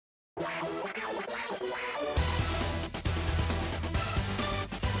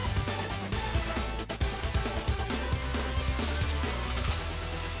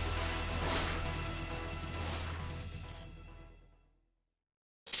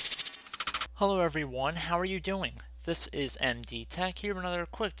Hello everyone, how are you doing? This is MD Tech here with another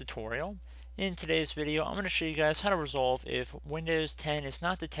quick tutorial. In today's video, I'm going to show you guys how to resolve if Windows 10 is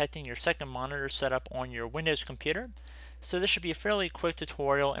not detecting your second monitor setup on your Windows computer. So this should be a fairly quick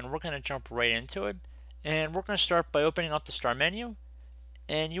tutorial and we're going to jump right into it. And we're going to start by opening up the Start menu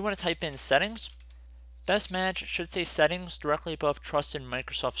and you want to type in Settings. Best match should say Settings directly above Trusted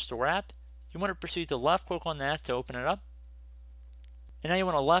Microsoft Store app. You want to proceed to left click on that to open it up. And now you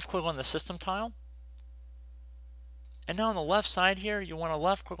want to left click on the system tile. And now on the left side here, you want to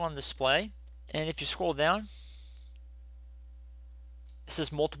left click on display. And if you scroll down, it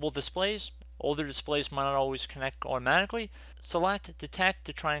says multiple displays. Older displays might not always connect automatically. Select detect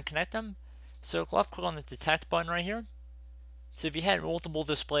to try and connect them. So left click on the detect button right here. So if you had multiple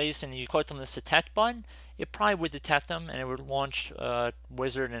displays and you clicked on this detect button, it probably would detect them and it would launch a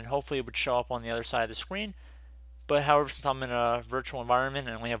wizard and hopefully it would show up on the other side of the screen. But however, since I'm in a virtual environment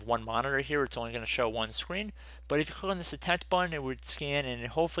and I only have one monitor here, it's only going to show one screen. But if you click on this detect button, it would scan and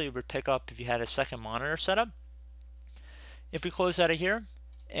hopefully it would pick up if you had a second monitor set up. If we close out of here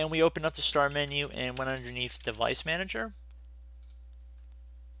and we open up the Start menu and went underneath Device Manager,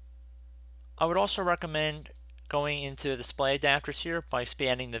 I would also recommend going into display adapters here by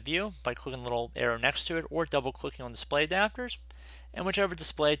expanding the view by clicking the little arrow next to it or double clicking on display adapters. And whichever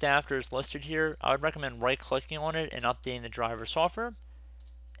display adapter is listed here, I would recommend right clicking on it and updating the driver software.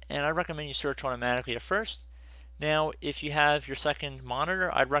 And I recommend you search automatically at first. Now, if you have your second monitor,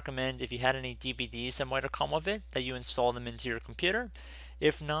 I'd recommend if you had any DVDs that might have come with it, that you install them into your computer.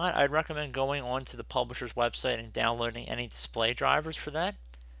 If not, I'd recommend going onto the publisher's website and downloading any display drivers for that.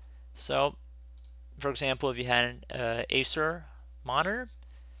 So, for example, if you had an Acer monitor,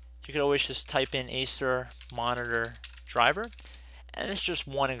 you could always just type in Acer monitor driver. And it's just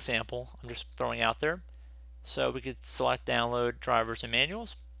one example I'm just throwing out there. So we could select download drivers and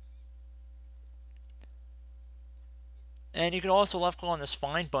manuals. And you can also left click on this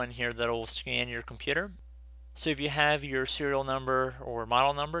find button here that will scan your computer. So if you have your serial number or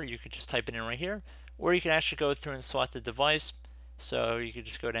model number, you could just type it in right here. Or you can actually go through and select the device. So you could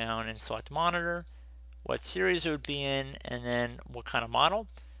just go down and select the monitor, what series it would be in, and then what kind of model.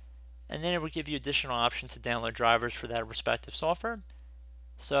 And then it would give you additional options to download drivers for that respective software.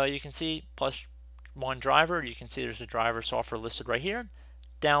 So you can see plus one driver, you can see there's a driver software listed right here.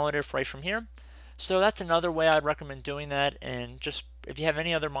 Download it right from here. So that's another way I'd recommend doing that, and just if you have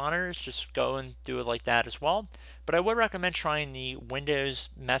any other monitors, just go and do it like that as well. But I would recommend trying the Windows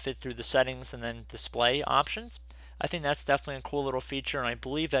method through the settings and then display options. I think that's definitely a cool little feature, and I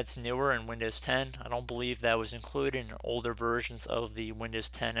believe that's newer in Windows 10. I don't believe that was included in older versions of the Windows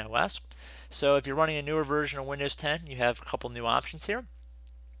 10 OS. So if you're running a newer version of Windows 10, you have a couple new options here.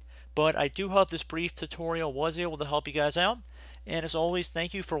 But I do hope this brief tutorial was able to help you guys out. And as always,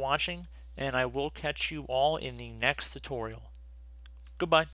 thank you for watching, and I will catch you all in the next tutorial. Goodbye.